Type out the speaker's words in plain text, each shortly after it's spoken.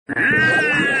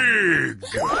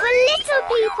For little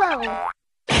people.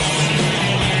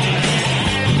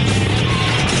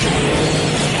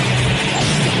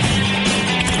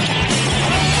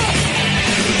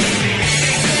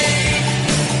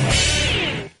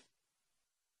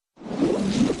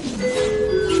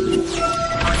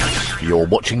 You're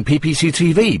watching PPC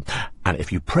TV, and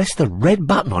if you press the red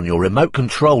button on your remote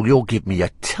control, you'll give me a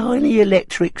tiny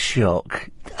electric shock.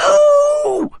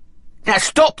 Oh! Now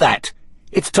stop that!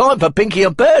 It's time for Pinky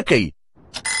and Perky!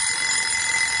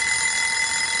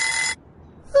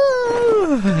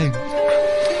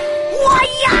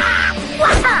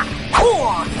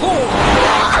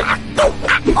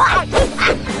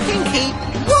 Pinky,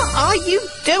 what are you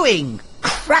doing?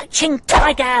 Crouching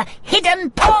tiger,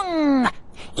 hidden pong!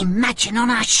 Imagine on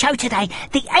our show today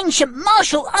the ancient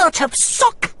martial art of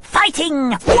sock fighting!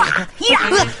 Let's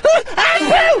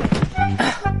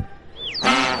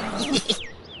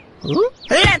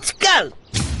go!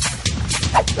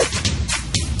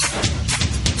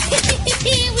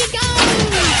 Here we go!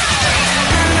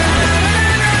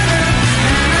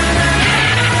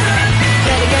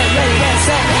 Ready, get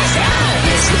set, let's go!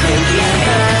 It's the Pinky and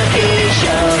Perky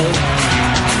Show.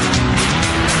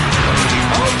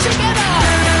 All together!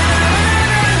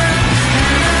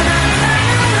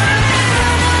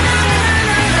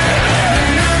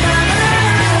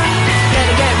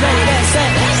 Ready, get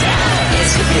set, let's go!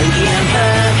 It's the Pinky and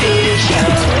Perky Show.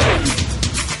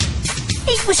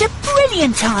 It was a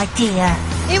brilliant idea.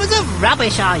 It was a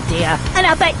rubbish idea. And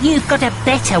I bet you've got a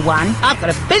better one. I've got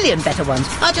a billion better ones.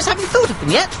 I just haven't thought of them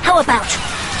yet. How about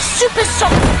super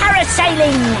sock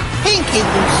parasailing? Pinky, you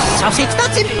sausage,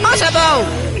 that's impossible!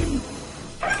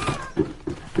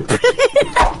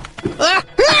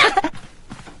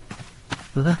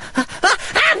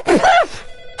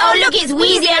 Oh, look, it's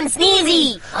Wheezy and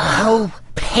Sneezy. Oh,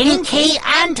 Pinky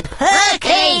and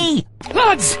Perky!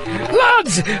 Lads!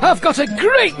 I've got a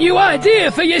great new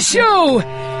idea for your show!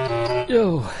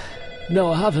 Oh,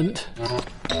 no I haven't.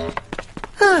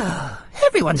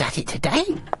 Everyone's at it today.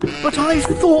 But I've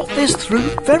thought this through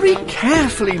very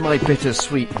carefully, my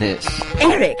bittersweetness.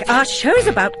 Eric, our show's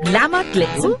about glamour,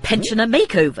 glitz and pensioner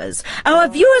makeovers. Our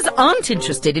viewers aren't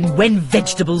interested in when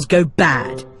vegetables go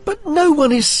bad. But no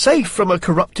one is safe from a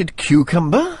corrupted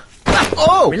cucumber.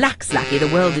 Oh! Relax, Lackey, the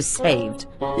world is saved.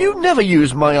 You never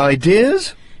use my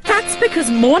ideas. That's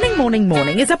because Morning, Morning,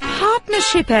 Morning is a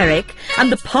partnership, Eric,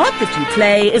 and the part that you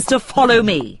play is to follow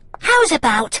me. How's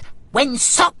about when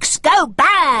socks go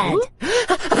bad?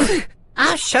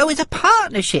 Our show is a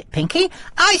partnership, Pinky.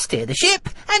 I steer the ship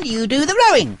and you do the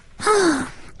rowing.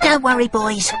 Don't worry,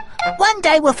 boys. One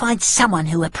day we'll find someone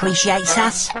who appreciates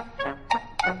us.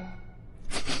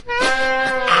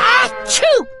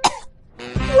 Achoo!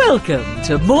 Welcome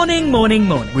to Morning, Morning,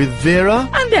 Morning. With Vera.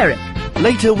 And Eric.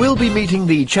 Later we'll be meeting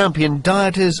the champion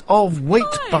dieters of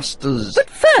Weightbusters. But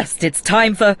first it's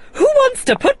time for Who Wants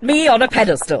to Put Me on a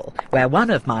Pedestal, where one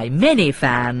of my many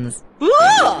fans...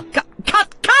 Oh!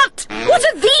 Cut! What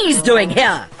are these doing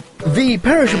here? The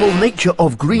perishable nature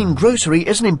of green grocery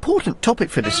is an important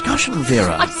topic for discussion,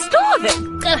 Vera. I'm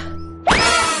starving!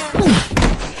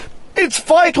 It's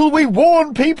vital we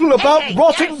warn people about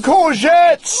rotting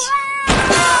courgettes!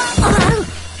 Oh,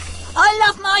 I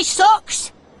love my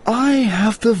socks. I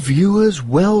have the viewer's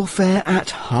welfare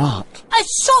at heart. A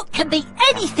sock can be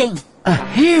anything. A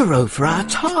hero for our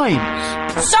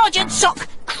times. Sergeant Sock,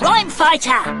 crime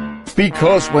fighter.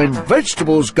 Because when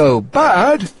vegetables go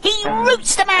bad... He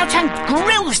roots them out and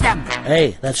grills them.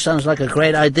 Hey, that sounds like a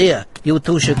great idea. You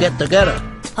two should get together.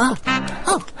 Oh.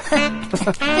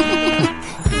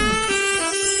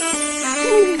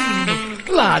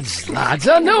 Lads,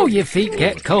 I know your feet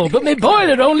get cold, but my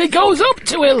boiler only goes up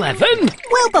to 11.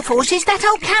 Wilberforce, is that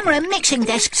old camera and mixing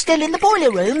desk still in the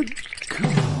boiler room?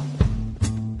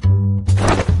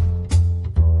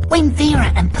 When Vera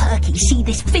and Perky see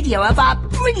this video of our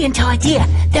brilliant idea,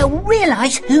 they'll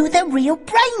realise who the real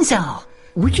brains are.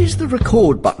 Which is the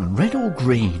record button, red or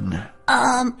green?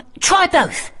 Try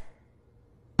both.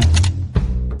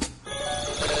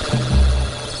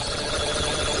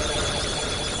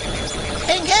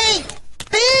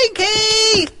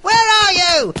 Pinky! Where are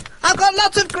you? I've got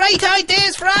lots of great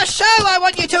ideas for our show I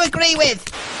want you to agree with.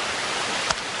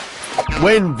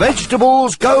 When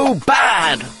vegetables go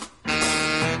bad.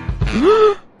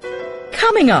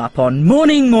 Coming up on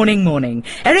Morning, Morning, Morning,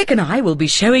 Eric and I will be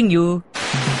showing you...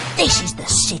 This is the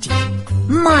city.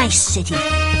 My city.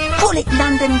 Call it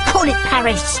London, call it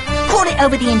Paris. Call it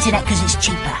over the internet because it's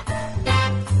cheaper.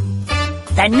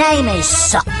 The name is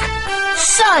Sock.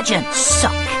 Sergeant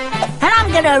Sock. And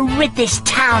I'm going to rid this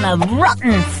town of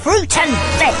rotten fruit and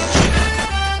veg.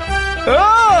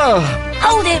 Ah!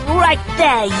 Hold it right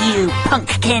there, you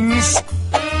pumpkins.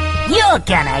 You're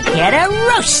gonna get a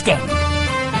roasting.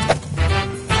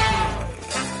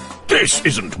 This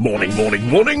isn't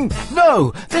morning.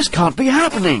 No, this can't be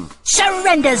happening.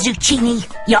 Surrender, Zucchini.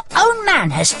 Your own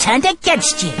man has turned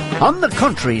against you. On the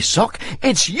contrary, Sock,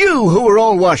 it's you who are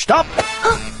all washed up.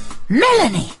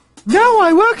 Melanie. Now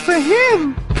I work for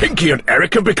him. Pinky and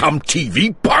Eric have become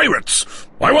TV pirates.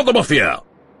 I want them off the air.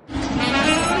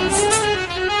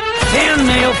 Down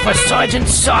nail for Sergeant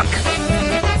Sock.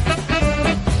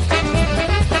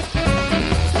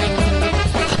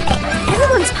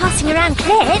 Everyone's passing around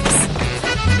clips.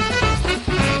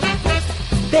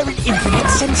 They're an internet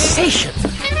sensation.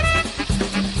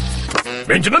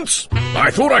 Maintenance?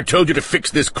 I thought I told you to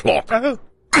fix this clock.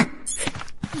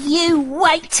 You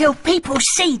wait till people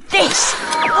see this.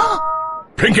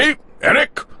 Pinky,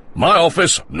 Eric, my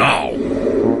office now.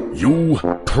 You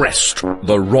pressed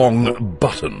the wrong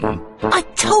button. I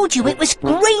told you it was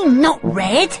green, not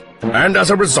red. And as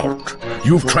a result,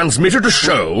 you've transmitted a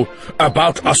show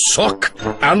about a sock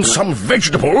and some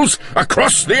vegetables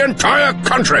across the entire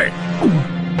country.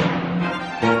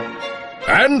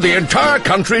 And the entire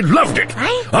country loved it.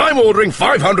 I'm ordering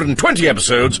 520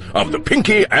 episodes of the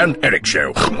Pinky and Eric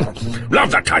Show.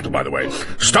 Love that title, by the way.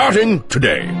 Starting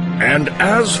today. And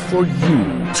as for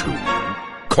you two,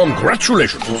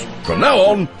 congratulations. From now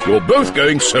on, you're both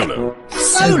going solo.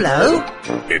 Solo?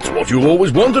 It's what you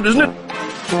always wanted, isn't it?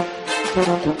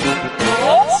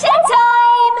 Showtime!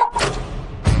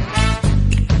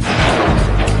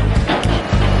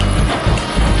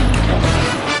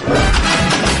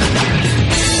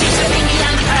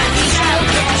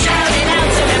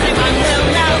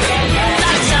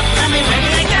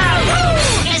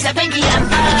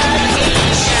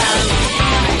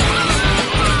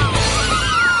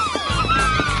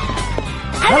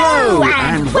 Hello,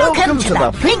 and welcome to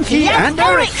the Pinky and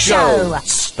Eric Show,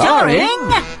 starring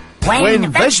When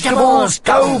Vegetables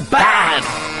Go Bad.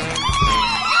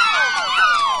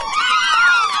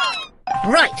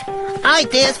 Right,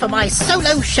 ideas for my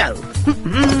solo show.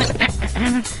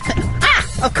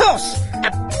 Of course,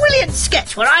 a brilliant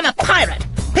sketch where I'm a pirate.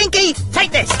 Pinky,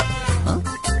 take this.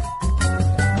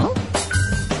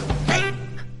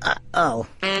 Oh.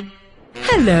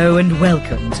 Hello and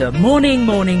welcome to Morning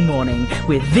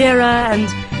with Vera and...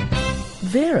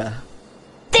 Vera?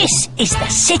 This is the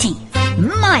city.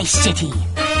 My city.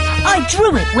 I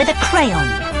drew it with a crayon.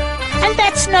 And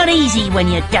that's not easy when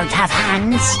you don't have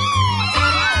hands.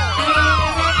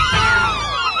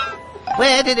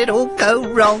 Where did it all go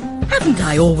wrong? Haven't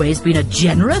I always been a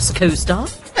generous co-star?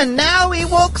 And now he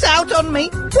walks out on me.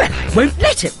 Well, I won't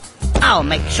let him. I'll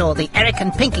make sure the Eric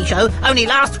and Pinky show only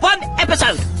lasts one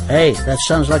episode. Hey, that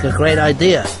sounds like a great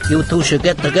idea. You two should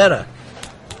get together.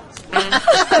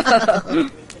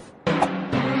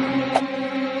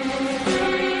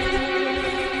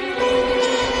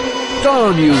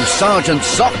 Darn you, Sergeant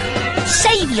Sock.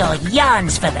 Save your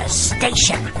yarns for the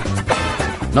station.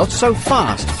 Not so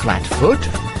fast, Flatfoot.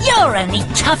 You're only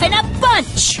tough in a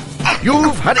bunch.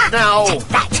 You've had it now. Take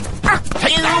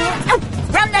that.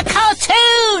 From the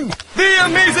cartoon. The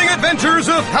Amazing Adventures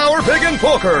of Power Pig and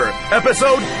Porker.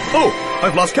 Episode... Oh,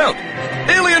 I've lost count.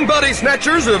 Alien Body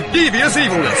Snatchers of Devious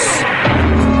Evilness.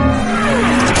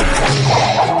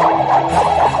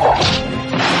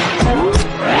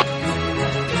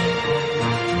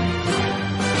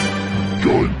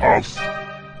 Join us.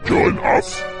 Join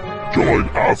us. Join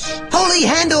us. Holy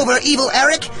handover, evil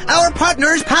Eric. Our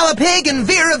partners, Power Pig and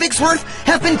Vera Vicksworth,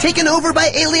 have been taken over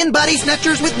by alien body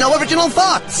snatchers with no original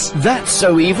thoughts. That's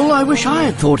so evil, I wish I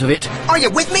had thought of it. Are you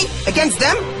with me? Against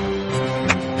them?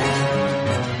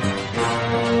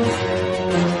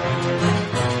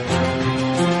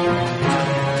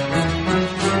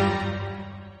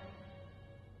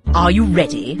 Are you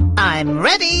ready? I'm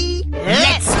ready.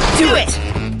 Let's do it!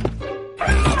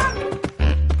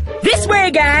 This way,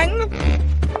 gang!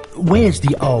 Where's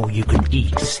the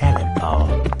all-you-can-eat salad bar?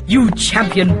 You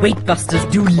champion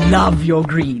weightbusters do love your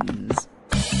greens.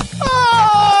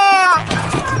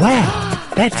 Wow,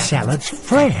 that salad's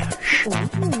fresh.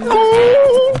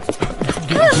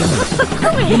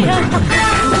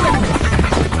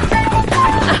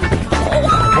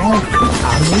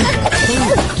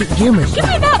 Give me some.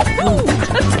 that food!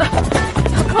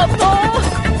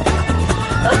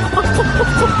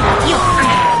 You're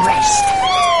under arrest.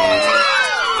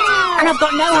 And I've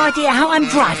got no idea how I'm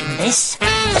driving this.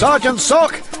 Sergeant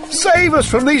Sock, save us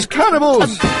from these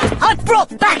cannibals. I've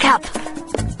brought backup.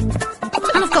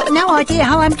 And I've got no idea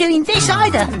how I'm doing this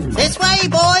either. This way,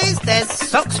 boys. There's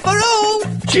socks for all.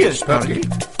 Cheers, Perky.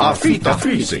 Our feet are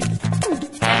freezing.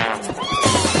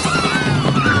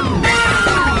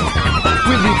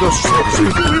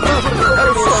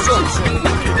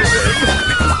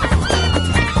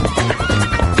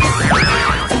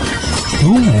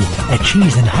 Ooh, a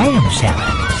cheese and ham salad.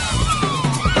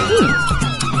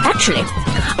 Actually,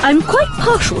 I'm quite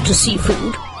partial to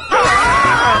seafood.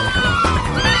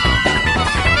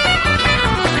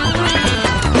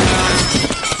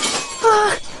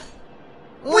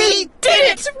 We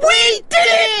did it! We did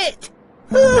it!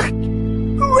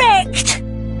 Wrecked!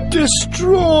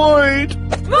 Destroyed!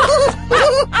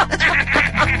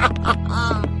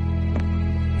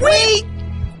 We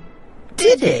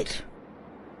did it!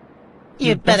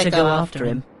 You'd better go after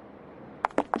him.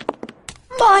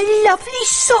 My lovely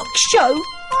sock show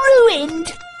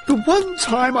ruined! The one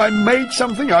time I made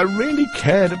something I really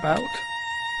cared about.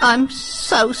 I'm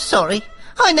so sorry.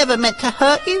 I never meant to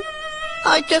hurt you.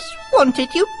 I just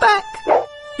wanted you back.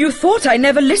 You thought I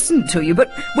never listened to you,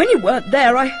 but when you weren't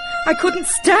there, I couldn't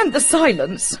stand the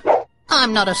silence.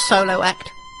 I'm not a solo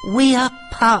act. We are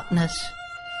partners.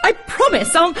 I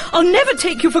promise I'll never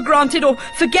take you for granted or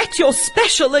forget you're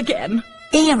special again.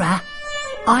 Era,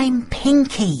 I'm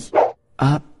Pinky.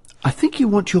 I think you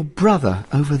want your brother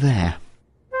over there.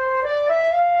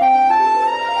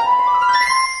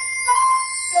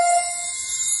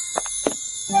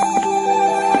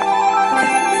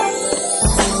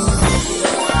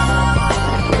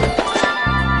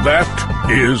 That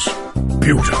is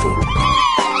beautiful.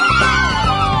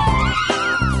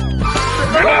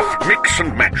 Enough mix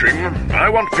and matching. I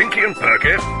want Pinky and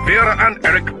Perky, Vera and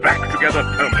Eric back together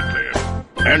permanently.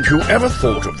 And whoever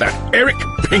thought of that Eric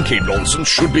Pinky nonsense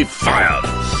should be fired.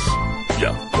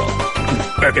 Yeah,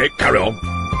 well, okay, carry on.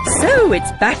 So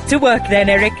it's back to work then,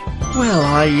 Eric. Well,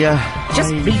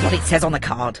 Just read what it says on the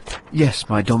card. Yes,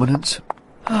 my dominance.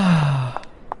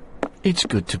 It's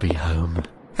good to be home.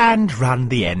 And run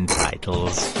the end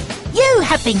titles. You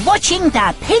have been watching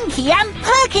the Pinky and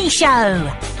Perky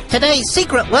show. Today's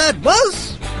secret word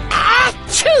was...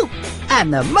 Achoo!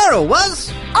 And the moral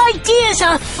was... Ideas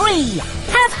are free.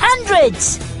 Have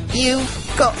hundreds.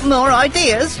 You've got more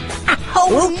ideas? A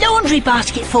whole laundry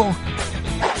basket full.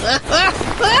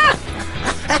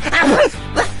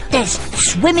 There's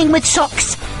swimming with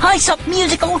socks, high sock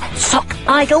musical, sock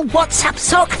idol, WhatsApp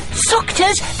sock,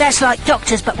 Sockters, that's like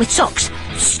doctors but with socks,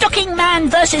 Stocking Man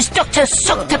versus Dr.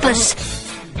 Socktopus.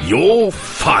 You're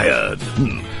fired.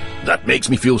 That makes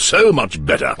me feel so much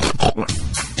better.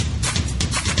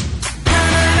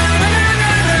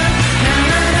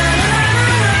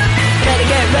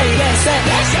 Ready, get set,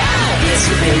 let's go! It's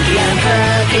the Pinky and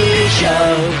Perky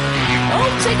show.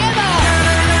 All together!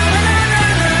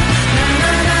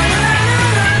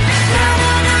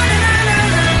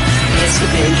 It's the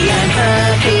Pinky and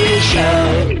Perky show.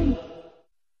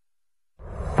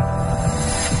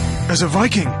 As a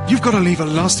Viking, you've got to leave a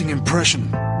lasting impression.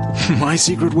 My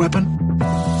secret weapon?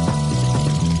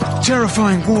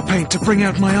 Terrifying war paint to bring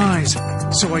out my eyes,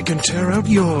 so I can tear out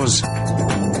yours.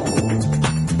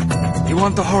 You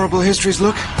want the horrible histories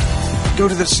look? Go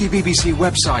to the CBBC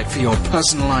website for your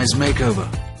personalized makeover.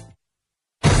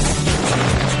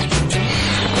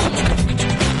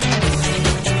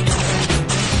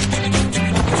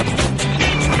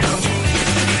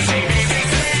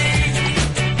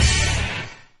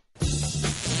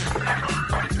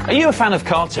 Are you a fan of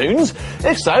cartoons?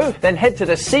 If so, then head to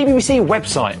the CBBC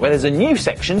website where there's a new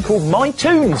section called My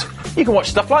Toons. You can watch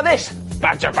stuff like this.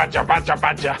 Badger, badger, badger,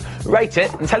 badger. Rate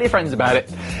it and tell your friends about it.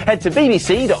 Head to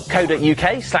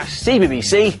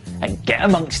bbc.co.uk/CBBC and get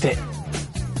amongst it.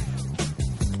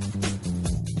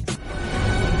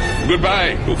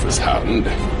 Goodbye, Goofus Hound.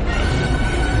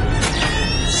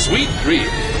 Sweet dreams.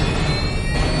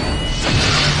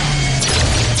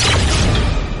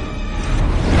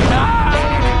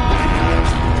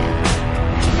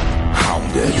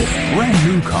 Hounded. Brand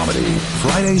new comedy.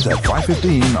 Fridays at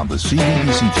 5:15 on the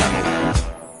CBBC channel.